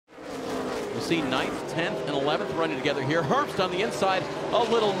You see 9th, 10th, and 11th running together here. Herbst on the inside, a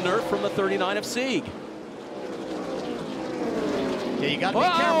little nerf from the 39 of Sieg. Yeah, you got to be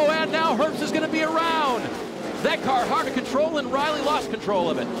careful. Oh, and now Herbst is going to be around. That car hard to control, and Riley lost control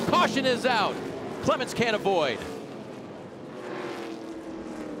of it. Caution is out. Clements can't avoid.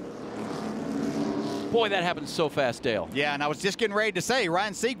 Boy, that happened so fast, Dale. Yeah, and I was just getting ready to say,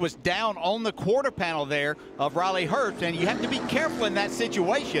 Ryan Sieg was down on the quarter panel there of Riley Herbst, and you have to be careful in that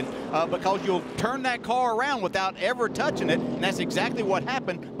situation because you'll turn that car around without ever touching it, and that's exactly what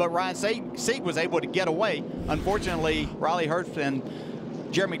happened, but Ryan Sieg was able to get away. Unfortunately, Riley Herbst and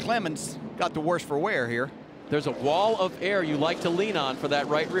Jeremy Clements got the worse for wear here. There's a wall of air you like to lean on for that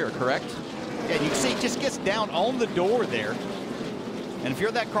right rear, correct? Yeah, you can see it just gets down on the door there. And if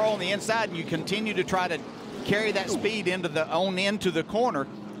you're that car on the inside and you continue to try to carry that speed into the corner,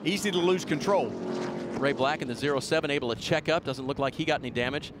 easy to lose control. Ray Black in the 07 able to check up. Doesn't look like he got any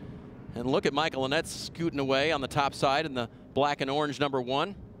damage. And look at Michael Annette scooting away on the top side in the black and orange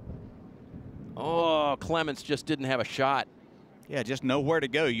 #1. Oh, Clements just didn't have a shot. Yeah, just nowhere to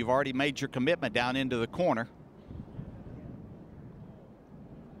go. You've already made your commitment down into the corner.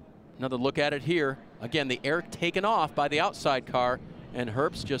 Another look at it here. Again, the air taken off by the outside car, and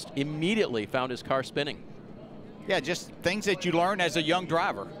Herbst just immediately found his car spinning. Yeah, just things that you learn as a young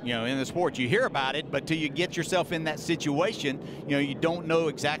driver, you know, in the sport. You hear about it, but till you get yourself in that situation, you know, you don't know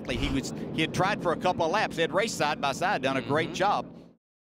exactly. He had tried for a couple of laps. They had raced side by side, done a great job.